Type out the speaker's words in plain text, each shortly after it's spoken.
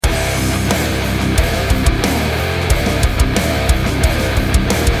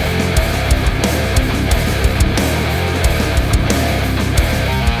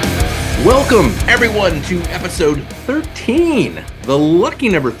Welcome, everyone, to episode 13, the lucky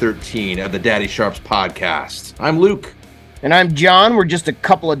number 13 of the Daddy Sharps podcast. I'm Luke. And I'm John. We're just a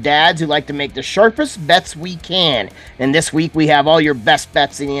couple of dads who like to make the sharpest bets we can. And this week we have all your best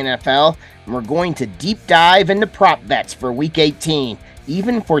bets in the NFL. And we're going to deep dive into prop bets for Week 18.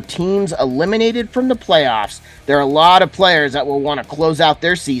 Even for teams eliminated from the playoffs, there are a lot of players that will want to close out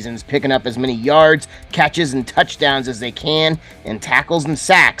their seasons picking up as many yards, catches, and touchdowns as they can, and tackles and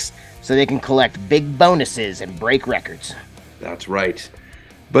sacks, so they can collect big bonuses and break records. That's right.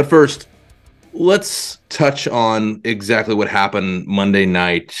 But first, let's touch on exactly what happened Monday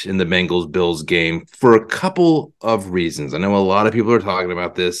night in the Bengals-Bills game for a couple of reasons. I know a lot of people are talking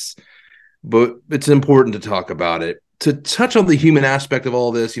about this, but it's important to talk about it. To touch on the human aspect of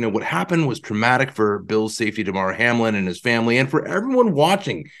all this, what happened was traumatic for Bills safety Damar Hamlin and his family, and for everyone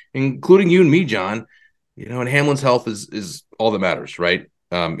watching, including you and me, John. And Hamlin's health is all that matters, right?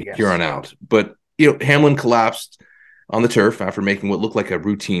 Yes. Here on out. But, Hamlin collapsed on the turf after making what looked like a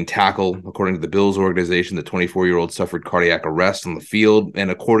routine tackle. According to the Bills organization, the 24-year-old suffered cardiac arrest on the field,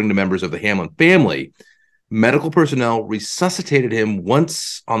 and according to members of the Hamlin family, medical personnel resuscitated him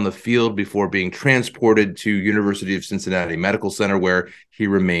once on the field before being transported to University of Cincinnati Medical Center, where he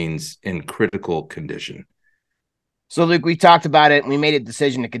remains in critical condition. So, Luke, we talked about it, and we made a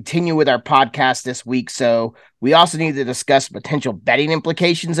decision to continue with our podcast this week. So we also need to discuss potential betting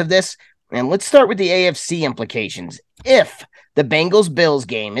implications of this. And let's start with the AFC implications. If the Bengals-Bills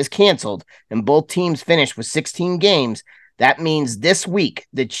game is canceled and both teams finish with 16 games, that means this week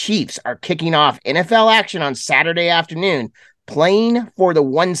the Chiefs are kicking off NFL action on Saturday afternoon, playing for the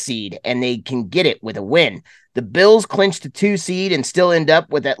 1 seed, and they can get it with a win. The Bills clinch the 2 seed and still end up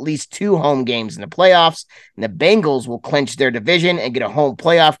with at least 2 home games in the playoffs, and the Bengals will clinch their division and get a home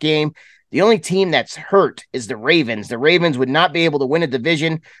playoff game. The only team that's hurt is the Ravens. The Ravens would not be able to win a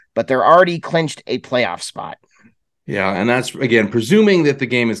division, but they're already clinched a playoff spot. Yeah, and that's, again, presuming that the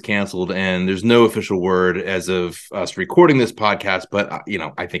game is canceled, and there's no official word as of us recording this podcast, but,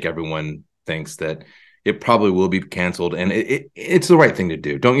 I think everyone thinks that it probably will be canceled, and it's the right thing to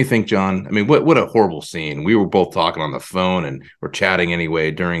do. Don't you think, John? I mean, what a horrible scene. We were both talking on the phone, and we're chatting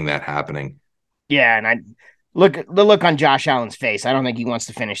anyway during that happening. Yeah, and the look on Josh Allen's face. I don't think he wants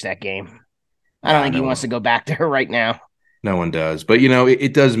to finish that game. I don't think he wants to go back there right now. No one does. But,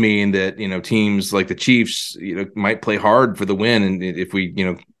 it does mean that, teams like the Chiefs, might play hard for the win. And if we,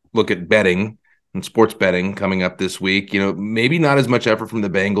 look at betting and sports betting coming up this week, maybe not as much effort from the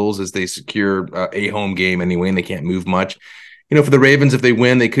Bengals as they secure a home game anyway, and they can't move much. For the Ravens, if they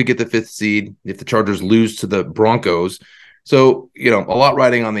win, they could get the 5th seed if the Chargers lose to the Broncos. So, a lot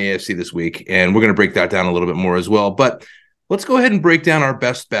riding on the AFC this week, and we're going to break that down a little bit more as well. But let's go ahead and break down our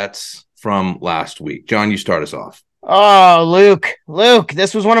best bets from last week. John, you start us off. Oh, Luke,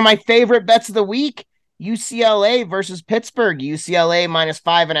 this was one of my favorite bets of the week. UCLA versus Pittsburgh. UCLA minus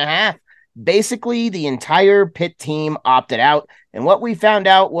 5.5. Basically, the entire Pitt team opted out. And what we found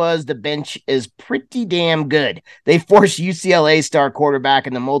out was the bench is pretty damn good. They forced UCLA star quarterback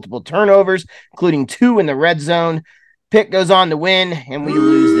into multiple turnovers, including 2 in the red zone. Pitt goes on to win, and we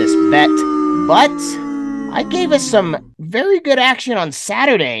lose this bet. But I gave us some very good action on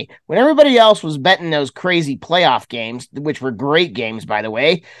Saturday when everybody else was betting those crazy playoff games, which were great games, by the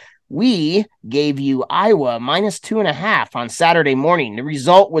way. We gave you Iowa minus 2.5 on Saturday morning. The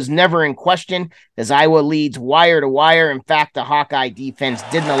result was never in question as Iowa leads wire to wire. In fact, the Hawkeye defense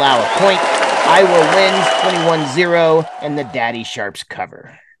didn't allow a point. Iowa wins 21-0, and the Daddy Sharps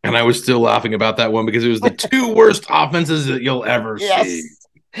cover. And I was still laughing about that one because it was the 2 worst offenses that you'll ever see.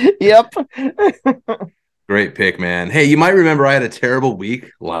 Yep. Great pick, man. Hey, you might remember I had a terrible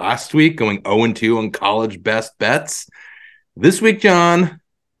week last week going 0-2 on college best bets. This week, John,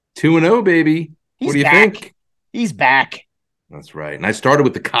 2-0, baby. What do you think? He's back. That's right. And I started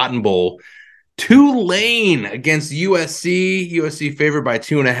with the Cotton Bowl. Tulane against USC. USC favored by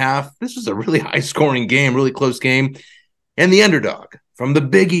 2.5. This was a really high-scoring game, really close game. And the underdog from the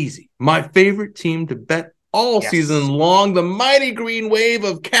Big Easy, my favorite team to bet all season long, the mighty Green Wave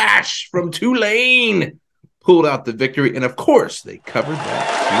of cash from Tulane, pulled out the victory, and of course, they covered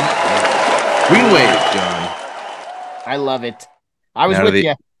that. Green Wave, John. I love it. I was with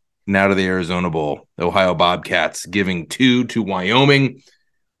you. Now to the Arizona Bowl. Ohio Bobcats giving 2 to Wyoming.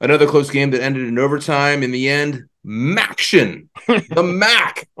 Another close game that ended in overtime. In the end, Maction, the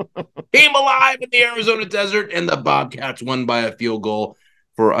Mac, came alive in the Arizona desert, and the Bobcats won by a field goal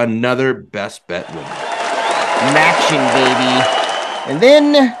for another best bet win. Maction, baby. And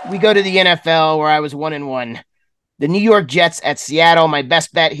then we go to the NFL where I was 1-1. The New York Jets at Seattle. My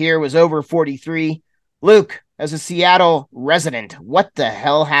best bet here was over 43. Luke, as a Seattle resident, what the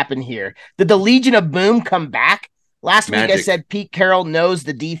hell happened here? Did the Legion of Boom come back? Last week I said Pete Carroll knows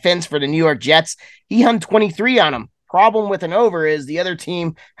the defense for the New York Jets. He hung 23 on them. Problem with an over is the other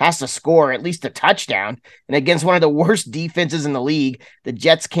team has to score at least a touchdown. And against one of the worst defenses in the league, the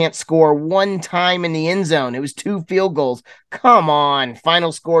Jets can't score one time in the end zone. It was 2 field goals. Come on.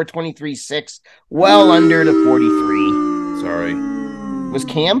 Final score 23-6, well under the 43. Sorry. Was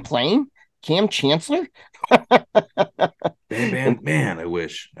Cam playing? Cam Chancellor? Man, I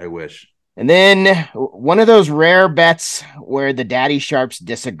wish. And then one of those rare bets where the Daddy Sharps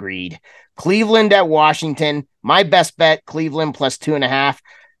disagreed. Cleveland at Washington. My best bet, Cleveland plus 2.5.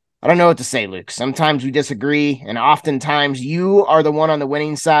 I don't know what to say, Luke. Sometimes we disagree, and oftentimes you are the one on the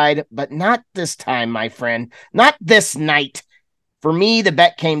winning side, but not this time, my friend. Not this night. For me, the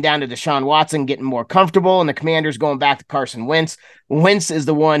bet came down to Deshaun Watson getting more comfortable and the Commanders going back to Carson Wentz. Wentz is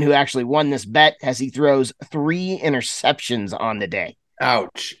the one who actually won this bet as he throws 3 interceptions on the day.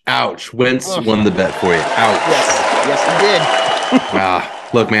 Ouch. Wentz won the bet for you. Ouch. Yes, he did.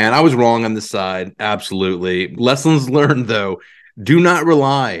 Look, man, I was wrong on this side. Absolutely. Lessons learned, though. Do not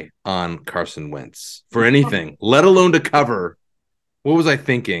rely on Carson Wentz for anything, let alone to cover. What was I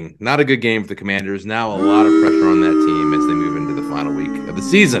thinking? Not a good game for the Commanders. Now a lot of pressure on that team as they move into the final week of the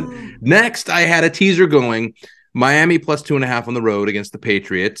season. Next, I had a teaser going. Miami plus 2.5 on the road against the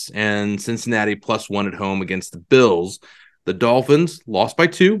Patriots and Cincinnati plus 1 at home against the Bills. The Dolphins lost by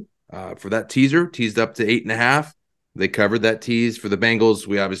 2 for that teaser, teased up to 8.5. They covered that tease for the Bengals.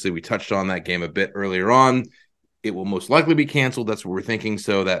 We touched on that game a bit earlier on. It will most likely be canceled. That's what we're thinking.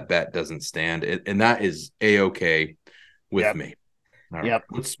 So that bet doesn't stand. And that is A-okay with me. All right,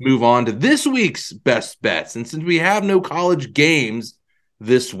 let's move on to this week's best bets. And since we have no college games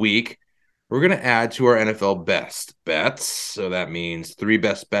this week, we're going to add to our NFL best bets. So that means 3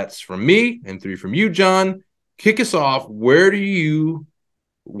 best bets from me and 3 from you, John. Kick us off. Where do you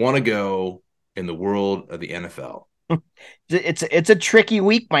want to go in the world of the NFL? It's a tricky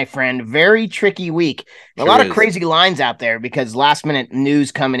week, my friend. Very tricky week. A lot of crazy lines out there because last minute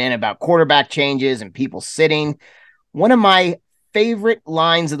news coming in about quarterback changes and people sitting. One of my favorite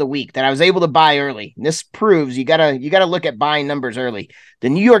lines of the week that I was able to buy early. This proves you gotta look at buying numbers early. The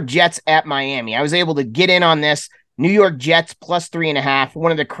New York Jets at Miami. I was able to get in on this. New York Jets plus 3.5.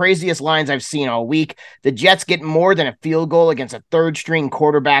 One of the craziest lines I've seen all week. The Jets get more than a field goal against a third string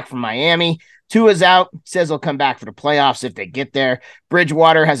quarterback from Miami. Tua's out, says he'll come back for the playoffs if they get there.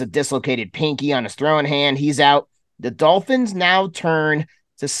 Bridgewater has a dislocated pinky on his throwing hand. He's out. The Dolphins now turn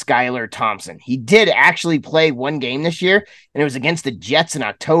to Skylar Thompson. He did actually play 1 game this year, and it was against the Jets in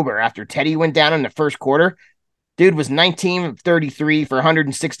October after Teddy went down in the first quarter. Dude was 19 of 33 for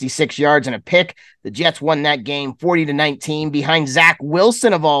 166 yards and a pick. The Jets won that game 40-19 behind Zach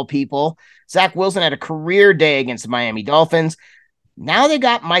Wilson of all people. Zach Wilson had a career day against the Miami Dolphins. Now they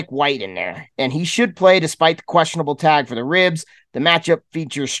got Mike White in there, and he should play despite the questionable tag for the ribs. The matchup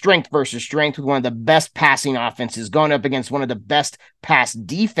features strength versus strength with one of the best passing offenses going up against one of the best pass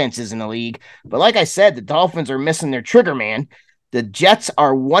defenses in the league. But like I said, the Dolphins are missing their trigger man. The Jets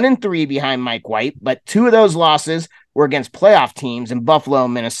are 1-3 behind Mike White, but 2 of those losses were against playoff teams in Buffalo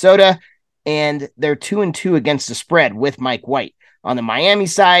and Minnesota, and they're 2-2 against the spread with Mike White. On the Miami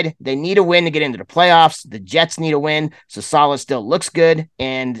side, they need a win to get into the playoffs. The Jets need a win, so Saleh still looks good,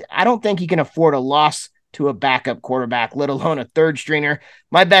 and I don't think he can afford a loss to a backup quarterback, let alone a third stringer.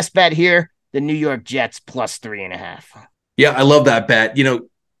 My best bet here, the New York Jets plus 3.5. Yeah, I love that bet.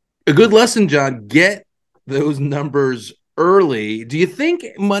 A good lesson, John, get those numbers early. Do you think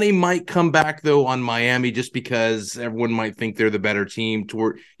money might come back, though, on Miami just because everyone might think they're the better team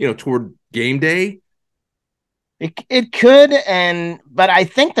toward game day? It could, but I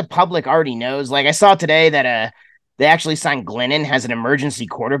think the public already knows. Like I saw today that they actually signed Glennon as an emergency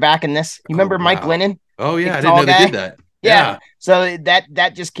quarterback in this. You remember Mike Glennon? Oh yeah, I didn't know they did that. Yeah. So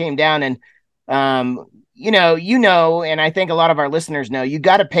that just came down, and and I think a lot of our listeners know, you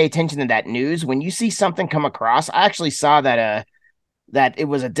got to pay attention to that news when you see something come across. I actually saw that it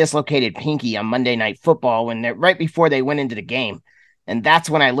was a dislocated pinky on Monday Night Football right before they went into the game. And that's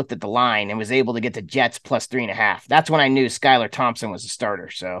when I looked at the line and was able to get the Jets plus 3.5. That's when I knew Skylar Thompson was a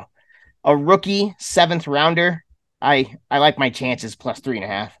starter. So a rookie 7th rounder, I like my chances plus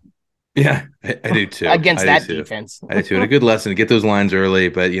 3.5. Yeah, I do too. Against that defense. I do too. And a good lesson to get those lines early.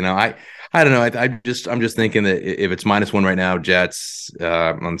 But I don't know. I'm just thinking that if it's -1 right now, Jets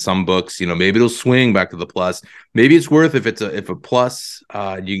on some books, maybe it'll swing back to the plus. Maybe it's worth if a plus,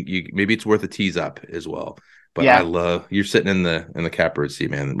 maybe it's worth a tease up as well. But I love you're sitting in the catbird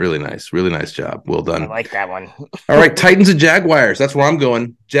seat, man. Really nice job. Well done. I like that one. All right, Titans and Jaguars. That's where I'm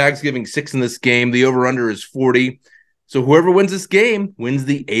going. Jags giving 6 in this game. The over/under is 40. So whoever wins this game wins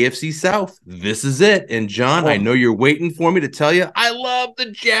the AFC South. This is it. And John, I know you're waiting for me to tell you I love the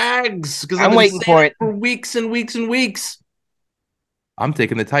Jags because I'm waiting for it for weeks and weeks and weeks. I'm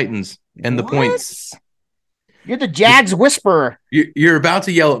taking the Titans and the points. You're the Jags whisperer. You're about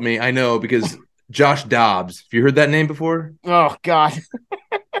to yell at me, I know, because Josh Dobbs. Have you heard that name before? Oh, God.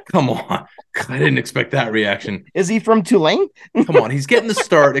 Come on. I didn't expect that reaction. Is he from Tulane? Come on. He's getting the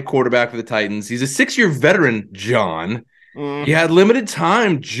start at quarterback for the Titans. He's a 6-year veteran, John. He had limited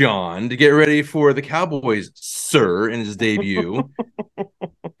time, John, to get ready for the Cowboys, sir, in his debut.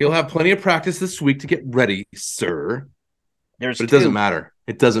 He'll have plenty of practice this week to get ready, sir. But it doesn't matter.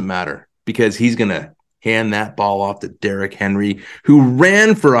 It doesn't matter because he's going to hand that ball off to Derrick Henry, who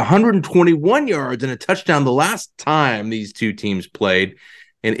ran for 121 yards and a touchdown the last time these two teams played.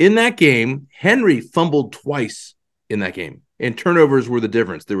 And in that game, Henry fumbled twice in that game, and turnovers were the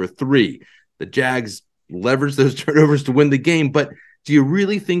difference. There were 3. The Jags leveraged those turnovers to win the game. But do you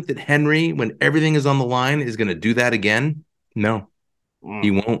really think that Henry, when everything is on the line, is going to do that again? No, he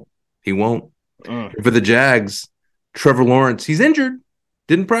won't. He won't. For the Jags, Trevor Lawrence, he's injured.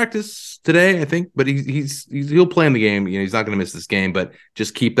 Didn't practice today, I think, but he'll play in the game. You know, he's not going to miss this game, but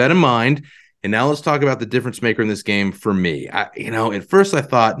just keep that in mind. And now let's talk about the difference maker in this game for me. At first I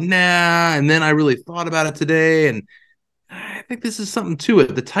thought, nah, and then I really thought about it today, and I think this is something to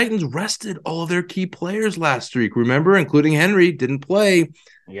it. The Titans rested all of their key players last week, remember, including Henry, didn't play.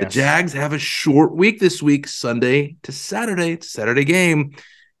 Yes. The Jags have a short week this week, Sunday to Saturday. It's a Saturday game.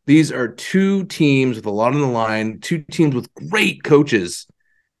 These are 2 teams with a lot on the line, 2 teams with great coaches.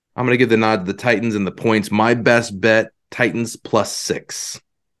 I'm going to give the nod to the Titans and the points. My best bet, Titans +6.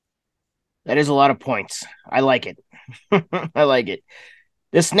 That is a lot of points. I like it. I like it.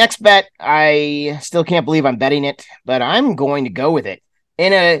 This next bet, I still can't believe I'm betting it, but I'm going to go with it.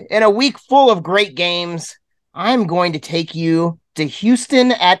 In a week full of great games, I'm going to take you to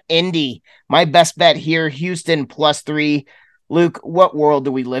Houston at Indy. My best bet here, Houston +3. Luke, what world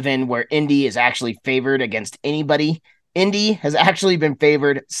do we live in where Indy is actually favored against anybody? Indy has actually been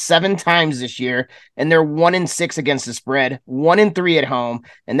favored 7 times this year, and they're 1-6 against the spread, 1-3 at home,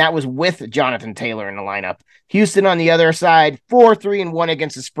 and that was with Jonathan Taylor in the lineup. Houston on the other side, 4-3-1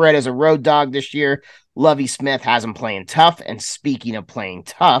 against the spread as a road dog this year. Lovie Smith has them playing tough, and speaking of playing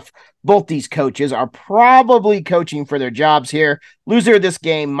tough, both these coaches are probably coaching for their jobs here. Loser of this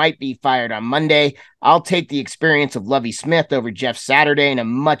game might be fired on Monday. I'll take the experience of Lovie Smith over Jeff Saturday in a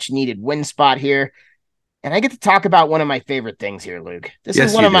much-needed win spot here. And I get to talk about one of my favorite things here, Luke. This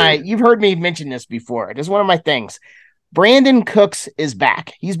is one of you've heard me mention this before. This is one of my things. Brandon Cooks is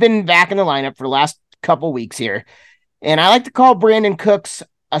back. He's been back in the lineup for the last couple weeks here. And I like to call Brandon Cooks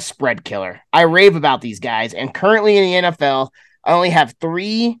a spread killer. I rave about these guys. And currently in the NFL, I only have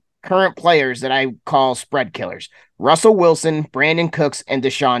 3 current players that I call spread killers: Russell Wilson, Brandon Cooks, and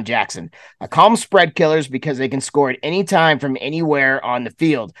Deshaun Jackson. I call them spread killers because they can score at any time from anywhere on the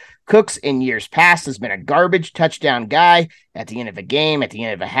field. Cooks in years past has been a garbage touchdown guy at the end of a game, at the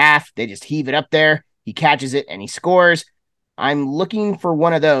end of a half. They just heave it up there. He catches it and he scores. I'm looking for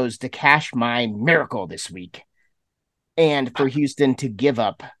one of those to cash my miracle this week, and for Houston to give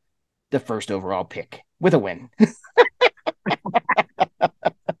up the first overall pick with a win.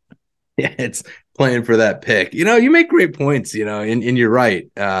 Yeah, it's playing for that pick. You make great points, and you're right.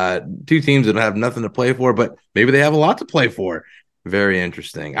 2 teams that have nothing to play for, but maybe they have a lot to play for. Very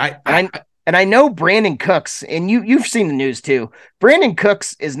interesting. I know Brandon Cooks, and you've seen the news too. Brandon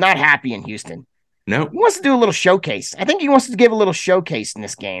Cooks is not happy in Houston. No. He wants to do a little showcase. I think he wants to give a little showcase in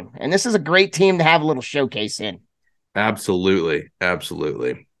this game, and this is a great team to have a little showcase in. Absolutely.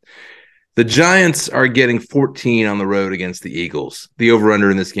 The Giants are getting 14 on the road against the Eagles. The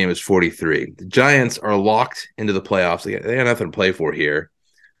over-under in this game is 43. The Giants are locked into the playoffs. They got nothing to play for here.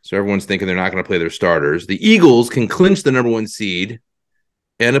 So everyone's thinking they're not going to play their starters. The Eagles can clinch the number 1 seed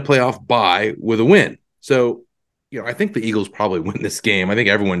and a playoff bye with a win. So, I think the Eagles probably win this game. I think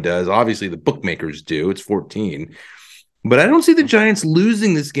everyone does. Obviously, the bookmakers do. It's 14. But I don't see the Giants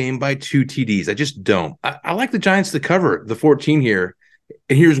losing this game by 2 TDs. I just don't. I like the Giants to cover the 14 here.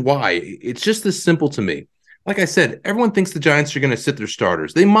 And here's why. It's just this simple to me. Like I said, everyone thinks the Giants are going to sit their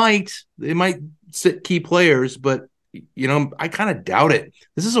starters. They might sit key players, but I kind of doubt it.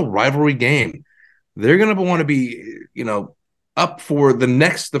 This is a rivalry game. They're going to want to be, up for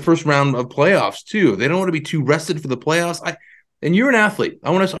the first round of playoffs too. They don't want to be too rested for the playoffs. And you're an athlete.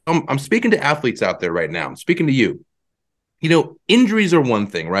 I'm speaking to athletes out there right now. I'm speaking to you. Injuries are one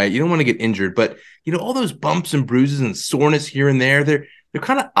thing, right? You don't want to get injured, but all those bumps and bruises and soreness here and there, they're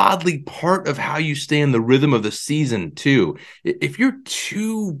kind of oddly part of how you stay in the rhythm of the season too. If you're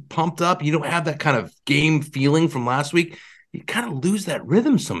too pumped up, you don't have that kind of game feeling from last week, you kind of lose that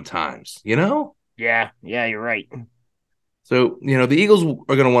rhythm sometimes, Yeah, you're right. So, the Eagles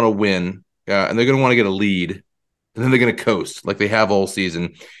are going to want to win, and they're going to want to get a lead, and then they're going to coast like they have all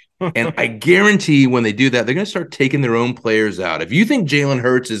season. And I guarantee when they do that, they're going to start taking their own players out. If you think Jalen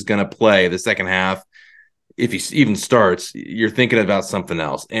Hurts is going to play the second half, if he even starts, you're thinking about something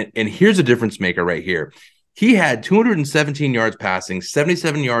else. And here's a difference maker right here. He had 217 yards passing,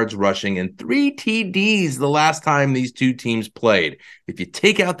 77 yards rushing, and 3 TDs the last time these two teams played. If you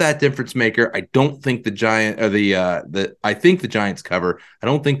take out that difference maker, I don't think I think the Giants cover. I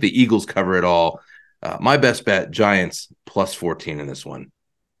don't think the Eagles cover at all. My best bet, Giants plus 14 in this one.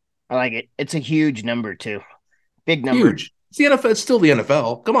 I like it. It's a huge number too. Big number. Huge. It's the NFL. It's still the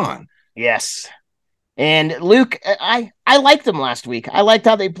NFL. Come on. Yes. And Luke, I liked them last week. I liked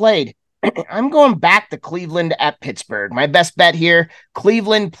how they played. I'm going back to Cleveland at Pittsburgh. My best bet here,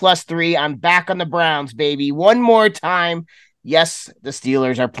 Cleveland plus 3. I'm back on the Browns, baby. One more time. Yes, the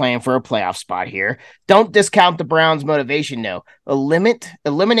Steelers are playing for a playoff spot here. Don't discount the Browns' motivation, though. Eliminate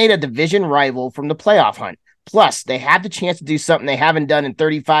a division rival from the playoff hunt. Plus, they have the chance to do something they haven't done in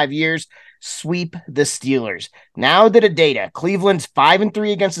 35 years. Sweep the Steelers. Now to the data. Cleveland's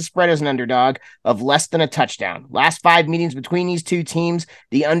 5-3 against the spread as an underdog of less than a touchdown. Last 5 meetings between these two teams,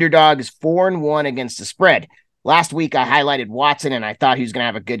 the underdog is 4-1 against the spread. Last week, I highlighted Watson, and I thought he was going to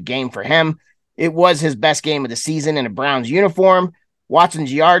have a good game for him. It was his best game of the season in a Browns uniform.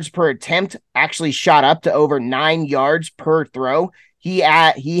 Watson's yards per attempt actually shot up to over 9 yards per throw. He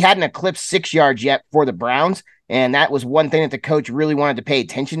hadn't eclipsed 6 yards yet for the Browns, and that was one thing that the coach really wanted to pay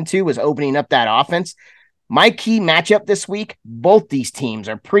attention to, was opening up that offense. My key matchup this week, both these teams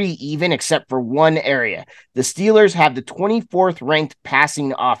are pretty even except for one area. The Steelers have the 24th ranked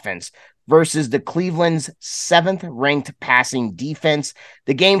passing offense versus the Cleveland's 7th ranked passing defense.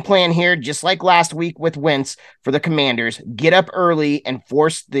 The game plan here, just like last week with Wentz for the Commanders, get up early and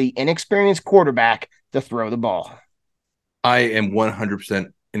force the inexperienced quarterback to throw the ball. I am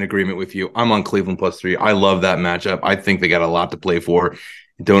 100% in agreement with you. I'm on Cleveland plus 3. I love that matchup. I think they got a lot to play for.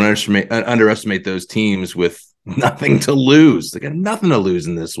 Don't underestimate those teams with nothing to lose. They got nothing to lose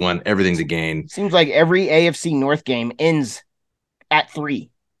in this one. Everything to gain. Seems like every AFC North game ends at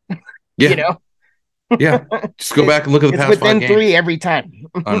 3. Yeah. Yeah. Just go back and look at the past 5 games. Within 3 every time.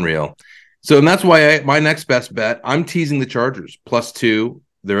 Unreal. So, and that's why my next best bet, I'm teasing the Chargers plus 2.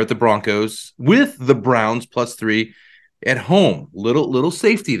 They're at the Broncos with the Browns plus 3. At home, little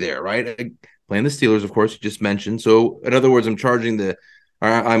safety there, right? Playing the Steelers, of course, you just mentioned. So, in other words, I'm teasing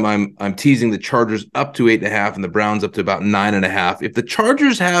the Chargers up to 8.5 and the Browns up to about 9.5. If the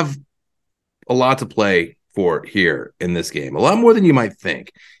Chargers have a lot to play for here in this game, a lot more than you might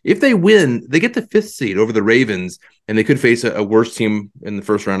think. If they win, they get the 5th seed over the Ravens, and they could face a worse team in the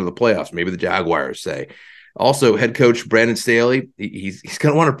first round of the playoffs. Maybe the Jaguars, say. Also, head coach Brandon Staley, he's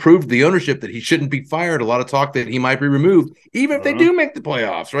going to want to prove to the ownership that he shouldn't be fired. A lot of talk that he might be removed, even if they do make the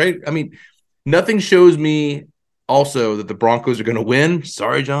playoffs, right? I mean, nothing shows me also that the Broncos are going to win.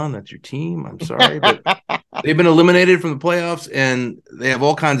 Sorry, John, that's your team. I'm sorry, but they've been eliminated from the playoffs, and they have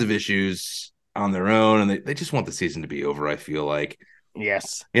all kinds of issues on their own, and they just want the season to be over, I feel like.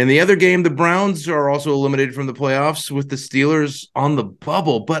 Yes. In the other game, the Browns are also eliminated from the playoffs with the Steelers on the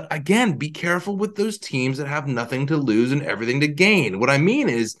bubble. But again, be careful with those teams that have nothing to lose and everything to gain. What I mean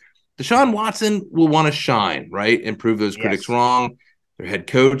is Deshaun Watson will want to shine, right? And prove those critics wrong. Their head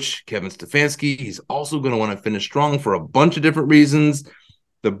coach, Kevin Stefanski, he's also going to want to finish strong for a bunch of different reasons.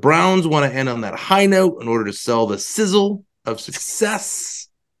 The Browns want to end on that high note in order to sell the sizzle of success.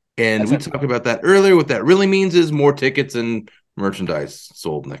 And we talked about that earlier. What that really means is more tickets and merchandise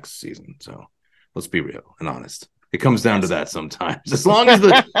sold next season. So let's be real and honest. It comes down to that sometimes. As long as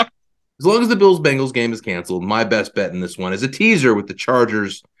the Bills Bengals game is canceled, my best bet in this one is a teaser with the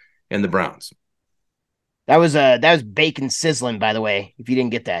Chargers and the Browns. That was bacon sizzling, by the way, if you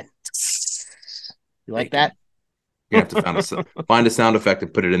didn't get that. You like that? You have to find a sound effect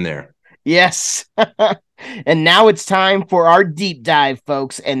and put it in there. Yes. And now it's time for our deep dive,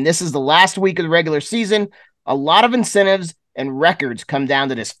 folks. And this is the last week of the regular season. A lot of incentives and records come down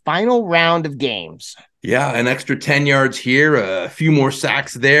to this final round of games. Yeah, an extra 10 yards here, a few more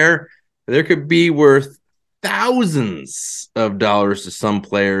sacks there. There could be worth thousands of dollars to some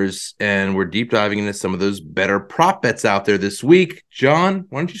players, and we're deep diving into some of those better prop bets out there this week. John,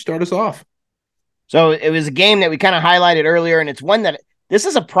 why don't you start us off? So it was a game that we kind of highlighted earlier, and it's one that this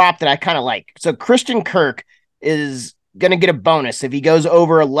is a prop that I kind of like. So Christian Kirk is going to get a bonus if he goes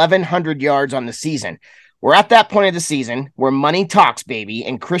over 1,100 yards on the season. We're at that point of the season where money talks, baby,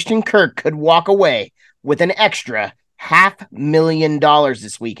 and Christian Kirk could walk away with an extra $500,000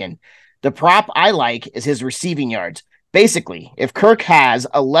 this weekend. The prop I like is his receiving yards. Basically, if Kirk has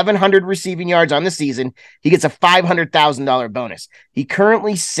 1,100 receiving yards on the season, he gets a $500,000 bonus. He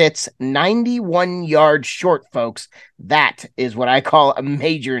currently sits 91 yards short, folks. That is what I call a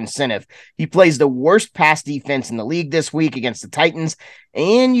major incentive. He plays the worst pass defense in the league this week against the Titans,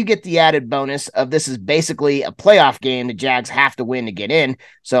 and you get the added bonus of this is basically a playoff game the Jags have to win to get in,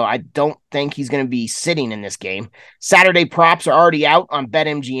 so I don't think he's going to be sitting in this game. Saturday props are already out on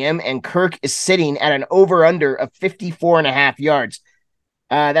BetMGM, and Kirk is sitting at an over-under of 54.5 yards.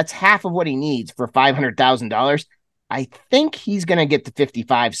 That's half of what he needs for $500,000. I think he's going to get to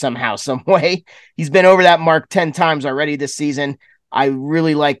 55 somehow, some way. He's been over that mark 10 times already this season. I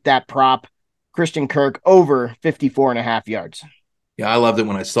really like that prop. Christian Kirk over 54.5 yards. Yeah, I loved it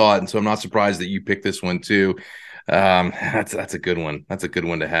when I saw it, and so I'm not surprised that you picked this one too. That's a good one. That's a good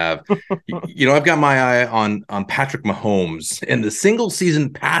one to have. I've got my eye on Patrick Mahomes and the single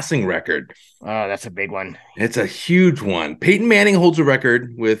season passing record. Oh, that's a big one. It's a huge one. Peyton Manning holds a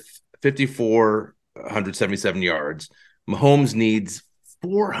record with 5,477 yards. Mahomes needs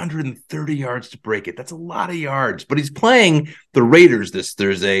 430 yards to break it. That's a lot of yards, but he's playing the Raiders this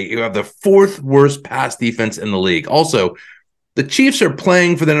Thursday, who have the fourth worst pass defense in the league. Also, the Chiefs are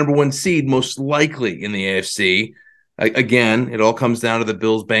playing for the number one seed, most likely in the AFC. Again, it all comes down to the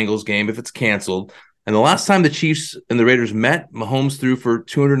Bills-Bengals game if it's canceled. And the last time the Chiefs and the Raiders met, Mahomes threw for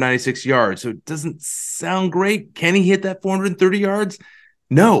 296 yards. So it doesn't sound great. Can he hit that 430 yards?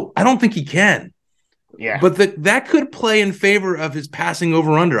 No, I don't think he can. Yeah. But that could play in favor of his passing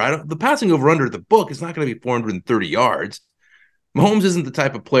over-under. The passing over-under at the book is not going to be 430 yards. Mahomes isn't the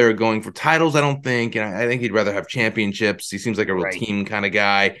type of player going for titles, I don't think. And I think he'd rather have championships. He seems like a real team kind of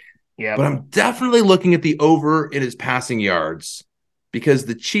guy. Yeah. But I'm definitely looking at the over in his passing yards because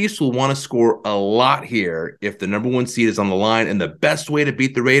the Chiefs will want to score a lot here if the number one seed is on the line. And the best way to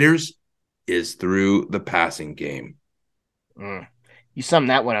beat the Raiders is through the passing game. You summed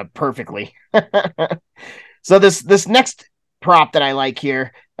that one up perfectly. So this next prop that I like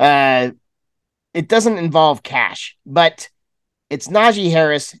here, it doesn't involve cash, but it's Najee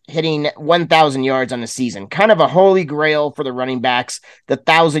Harris hitting 1,000 yards on the season. Kind of a holy grail for the running backs, the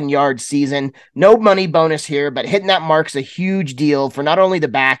 1,000-yard season. No money bonus here, but hitting that mark's a huge deal for not only the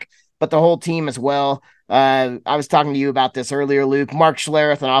back, but the whole team as well. I was talking to you about this earlier, Luke. Mark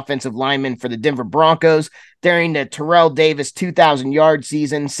Schlereth, an offensive lineman for the Denver Broncos, during the Terrell Davis 2,000-yard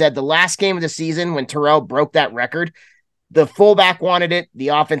season, said the last game of the season when Terrell broke that record, the fullback wanted it, the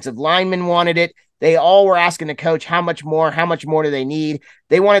offensive lineman wanted it. They all were asking the coach, how much more do they need?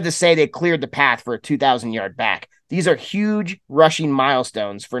 They wanted to say they cleared the path for a 2,000-yard back. These are huge rushing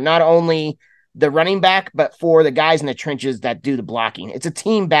milestones for not only the running back, but for the guys in the trenches that do the blocking. It's a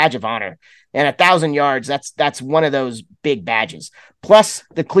team badge of honor. And 1,000 yards, that's one of those big badges. Plus,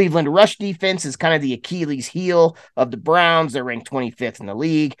 the Cleveland rush defense is kind of the Achilles heel of the Browns. They're ranked 25th in the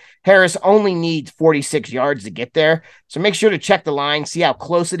league. Harris only needs 46 yards to get there. So make sure to check the line, see how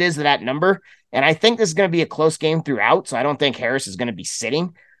close it is to that number. And I think this is going to be a close game throughout, so I don't think Harris is going to be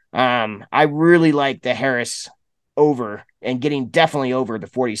sitting. I really like the Harris over and getting definitely over the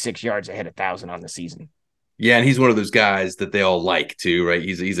 46 yards to hit 1,000 on the season. Yeah, and he's one of those guys that they all like too, right?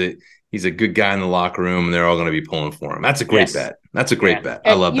 He's a good guy in the locker room, and they're all going to be pulling for him. That's a great bet. That's a great bet.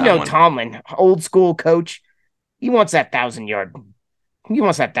 I love that one. Tomlin, old school coach, he wants that 1,000-yard. He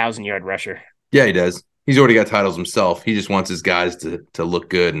wants that 1,000-yard rusher. Yeah, he does. He's already got titles himself. He just wants his guys to look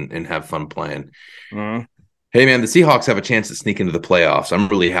good and have fun playing. Mm-hmm. Hey, man, the Seahawks have a chance to sneak into the playoffs. I'm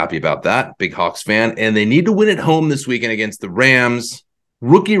really happy about that. Big Hawks fan. And they need to win at home this weekend against the Rams.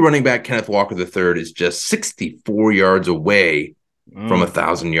 Rookie running back Kenneth Walker III is just 64 yards away from a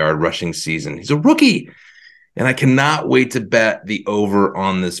 1,000-yard rushing season. He's a rookie. And I cannot wait to bet the over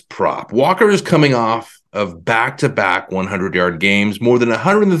on this prop. Walker is coming off of back-to-back 100-yard games, more than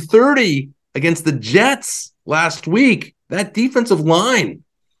 130 against the Jets last week. That defensive line.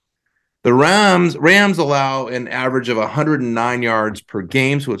 The Rams allow an average of 109 yards per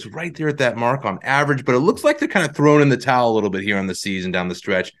game, so it's right there at that mark on average, but it looks like they're kind of throwing in the towel a little bit here on the season down the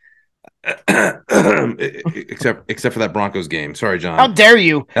stretch. except for that Broncos game. Sorry, John. How dare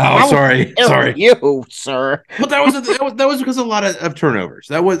you? Oh, sorry. You, sir. But that was because of a lot of turnovers.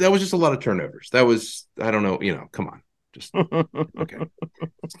 That was just a lot of turnovers. That was, I don't know, come on. Just okay.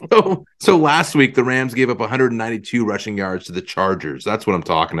 So last week the Rams gave up 192 rushing yards to the Chargers. That's what I'm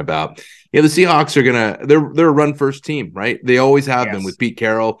talking about. Yeah, the Seahawks are they're a run first team, right? They always have been with Pete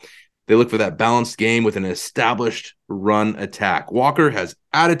Carroll. They look for that balanced game with an established run attack. Walker has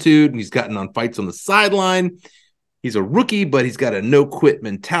attitude, and he's gotten on fights on the sideline. He's a rookie, but he's got a no-quit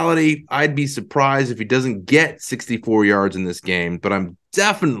mentality. I'd be surprised if he doesn't get 64 yards in this game, but I'm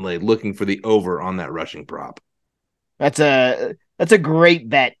definitely looking for the over on that rushing prop. That's a great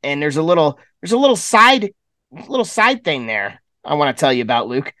bet, and there's a little side thing there I want to tell you about,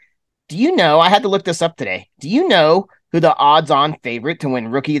 Luke. Do you know, I had to look this up today. Do you know who the odds-on favorite to win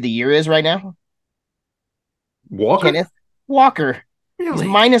Rookie of the Year is right now? Walker? Kenneth Walker. Really? He's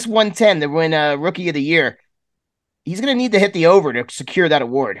minus 110 to win Rookie of the Year. He's going to need to hit the over to secure that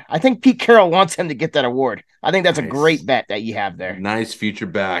award. I think Pete Carroll wants him to get that award. I think that's a great bet that you have there. Nice future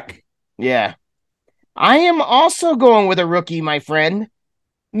back. Yeah. I am also going with a rookie, my friend,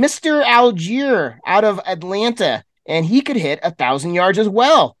 Mr. Algier out of Atlanta, and he could hit 1,000 yards as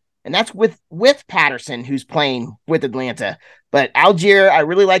well. And that's with Patterson, who's playing with Atlanta. But Algier, I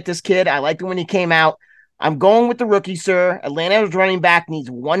really like this kid. I liked him when he came out. I'm going with the rookie, sir. Atlanta's running back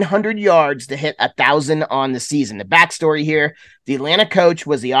needs 100 yards to hit 1,000 on the season. The backstory here, the Atlanta coach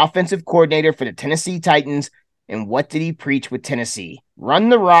was the offensive coordinator for the Tennessee Titans. And what did he preach with Tennessee? Run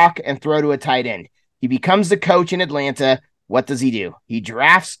the rock and throw to a tight end. He becomes the coach in Atlanta. What does he do? He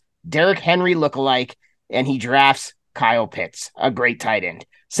drafts Derrick Henry lookalike, and he drafts Kyle Pitts, a great tight end.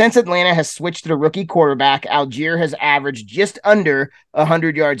 Since Atlanta has switched to the rookie quarterback, Algier has averaged just under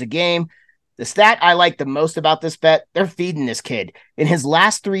 100 yards a game. The stat I like the most about this bet, they're feeding this kid. In his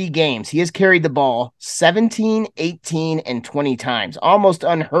last 3 games, he has carried the ball 17, 18, and 20 times, almost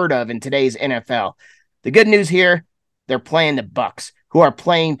unheard of in today's NFL. The good news here, they're playing the Bucs, who are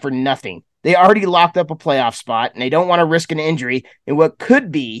playing for nothing. They already locked up a playoff spot, and they don't want to risk an injury in what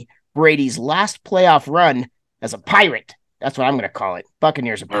could be Brady's last playoff run as a Pirate. That's what I'm going to call it.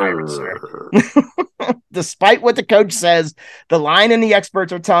 Buccaneers are Pirates, sir. Despite what the coach says, the line and the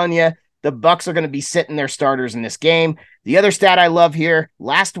experts are telling you the Bucs are going to be sitting their starters in this game. The other stat I love here,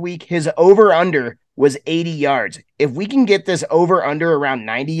 last week, his over-under was 80 yards. If we can get this over-under around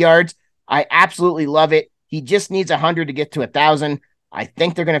 90 yards, I absolutely love it. He just needs 100 to get to 1,000. I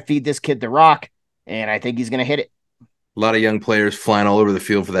think they're going to feed this kid the rock, and I think he's going to hit it. A lot of young players flying all over the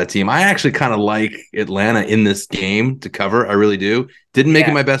field for that team. I actually kind of like Atlanta in this game to cover. I really do. Didn't make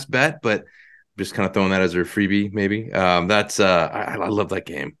it my best bet, but just kind of throwing that as a freebie, maybe. That's I love that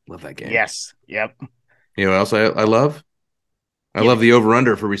game. Love that game. Yes. Yep. You know what else I love? I love the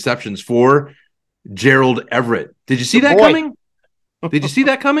over-under for receptions for Gerald Everett. Did you see that coming? Did you see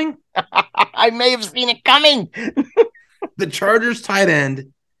that coming? I may have seen it coming. The Chargers tight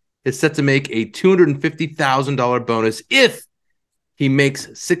end is set to make a $250,000 bonus if he makes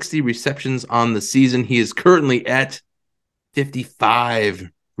 60 receptions on the season. He is currently at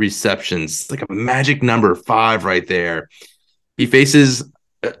 55 receptions. It's like a magic number, 5 right there. He faces,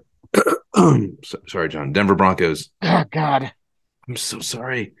 sorry, John, Denver Broncos. Oh, God. I'm so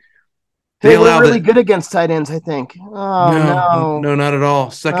sorry. They were really good against tight ends, I think. Oh, no, not at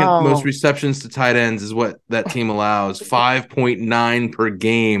all. Second most receptions to tight ends is what that team allows. 5.9 per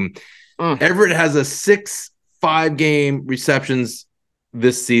game. Everett has a 6-5 game receptions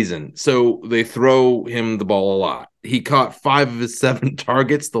this season, so they throw him the ball a lot. He caught 5 of his 7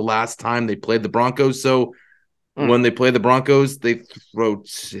 targets the last time they played the Broncos, so when they play the Broncos, they throw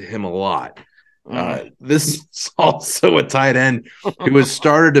to him a lot. This is also a tight end who has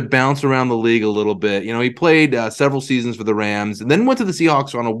started to bounce around the league a little bit. You know, he played several seasons for the Rams and then went to the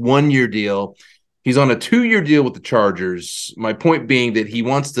Seahawks on a 1-year deal. He's on a 2-year deal with the Chargers. My point being that he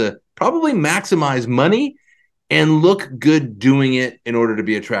wants to probably maximize money and look good doing it in order to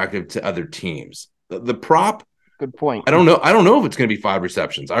be attractive to other teams. The prop, good point. I don't know if it's going to be 5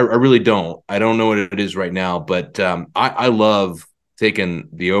 receptions. I really don't. I don't know what it is right now, but I love taking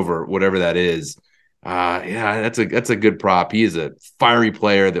the over, whatever that is. That's a good prop. He is a fiery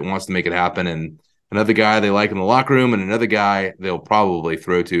player that wants to make it happen, and another guy they like in the locker room, and another guy they'll probably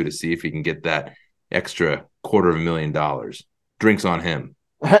throw to see if he can get that extra $250,000. Drinks on him.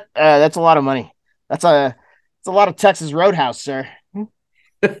 That's a lot of money. That's a lot of Texas Roadhouse, sir.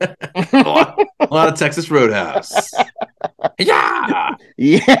 a lot of Texas Roadhouse. Yeah.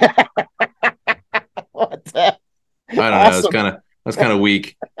 What the? I don't know. That's kind of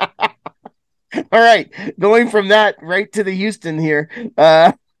weak. All right, going from that right to the Houston here.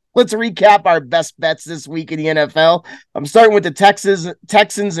 Let's recap our best bets this week in the NFL. I'm starting with the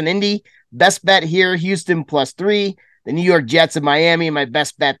Texans and Indy. Best bet here, Houston +3. The New York Jets and Miami, my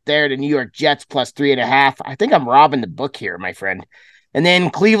best bet there. The New York Jets +3.5. I think I'm robbing the book here, my friend. And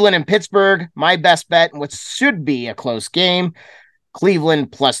then Cleveland and Pittsburgh, my best bet, what should be a close game.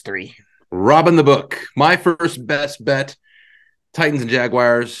 Cleveland +3. Robbing the book. My first best bet. Titans and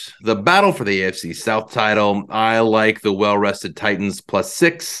Jaguars, the battle for the AFC South title. I like the well-rested Titans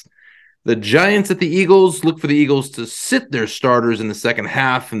 +6. The Giants at the Eagles. Look for the Eagles to sit their starters in the second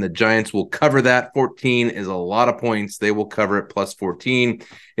half, and the Giants will cover that. 14 is a lot of points. They will cover it +14.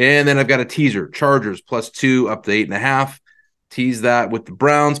 And then I've got a teaser. Chargers +2 up to 8.5. Tease that with the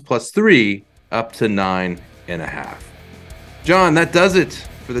Browns +3 up to 9.5. John, that does it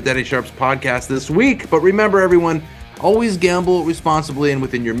for the Daddy Sharps podcast this week. But remember, everyone, always gamble responsibly and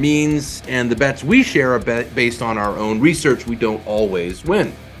within your means. And the bets we share are based on our own research. We don't always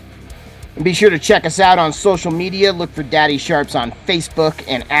win. And be sure to check us out on social media. Look for Daddy Sharps on Facebook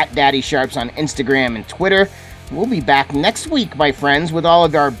and at Daddy Sharps on Instagram and Twitter. We'll be back next week, my friends, with all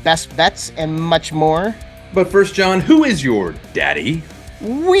of our best bets and much more. But first, John, who is your daddy?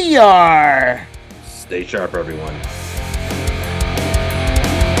 We are. Stay sharp, everyone.